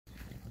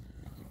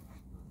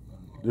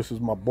This is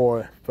my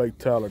boy,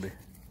 Fatality.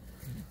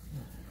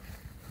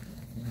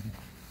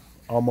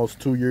 Almost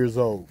 2 years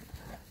old.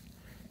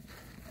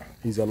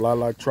 He's a lot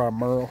like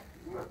Merle.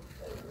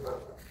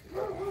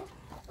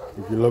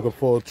 If you're looking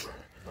for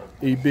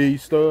a EB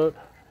stud,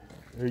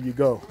 here you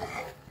go.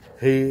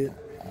 Head,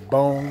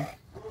 bone,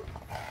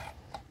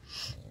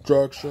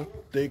 structure,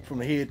 thick from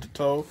the head to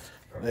toe.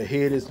 That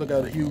head is, look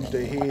how huge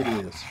that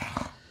head is.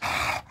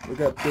 Look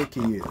how thick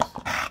he is.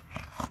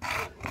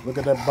 Look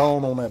at that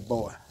bone on that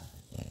boy.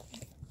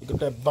 Look at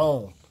that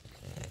bone.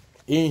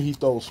 And he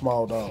throws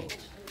small dogs.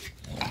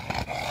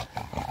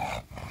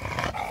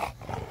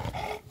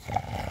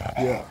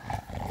 Yeah.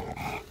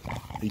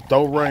 He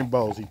throw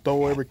rainbows. He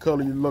throw every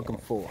color you're looking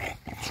for.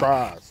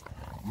 Tries,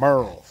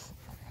 merles,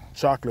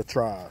 chocolate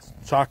tries,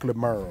 chocolate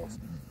merles.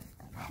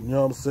 You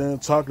know what I'm saying?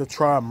 Chocolate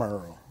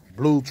tri-merle,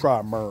 blue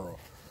tri-merle,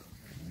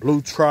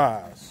 blue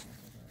tries,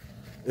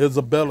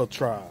 Isabella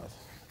tries.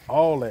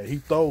 All that. He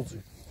throws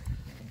it.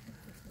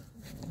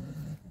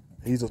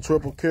 He's a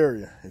triple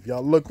carrier. If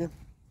y'all looking,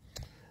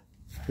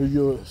 here's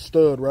your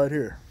stud right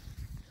here.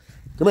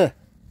 Come here.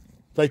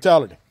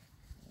 Fatality.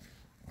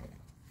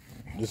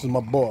 This is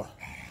my boy.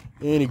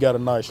 And he got a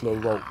nice little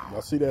rope.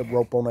 Y'all see that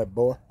rope on that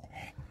boy?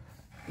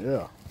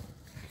 Yeah.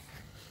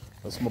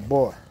 That's my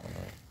boy.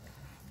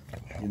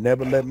 You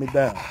never let me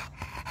down.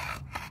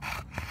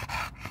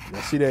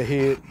 Y'all see that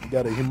head? He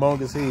got a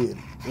humongous head.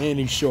 And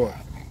he's short.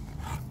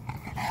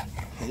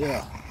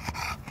 Yeah.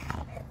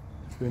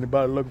 If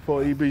anybody looking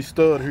for an EB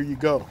stud, here you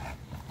go.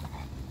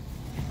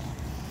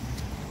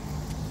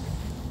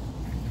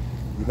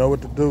 You know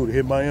what to do.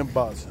 Hit my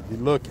inbox if you're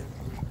looking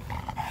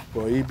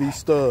for an EB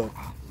stud.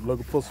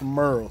 Looking for some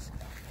merles.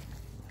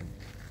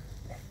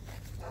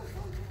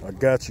 I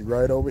got you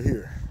right over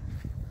here.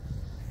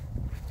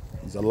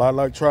 He's a lot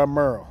like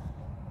Merle.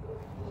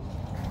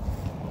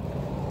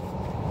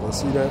 Let's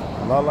see that?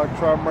 A lot like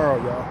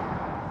Merle, y'all.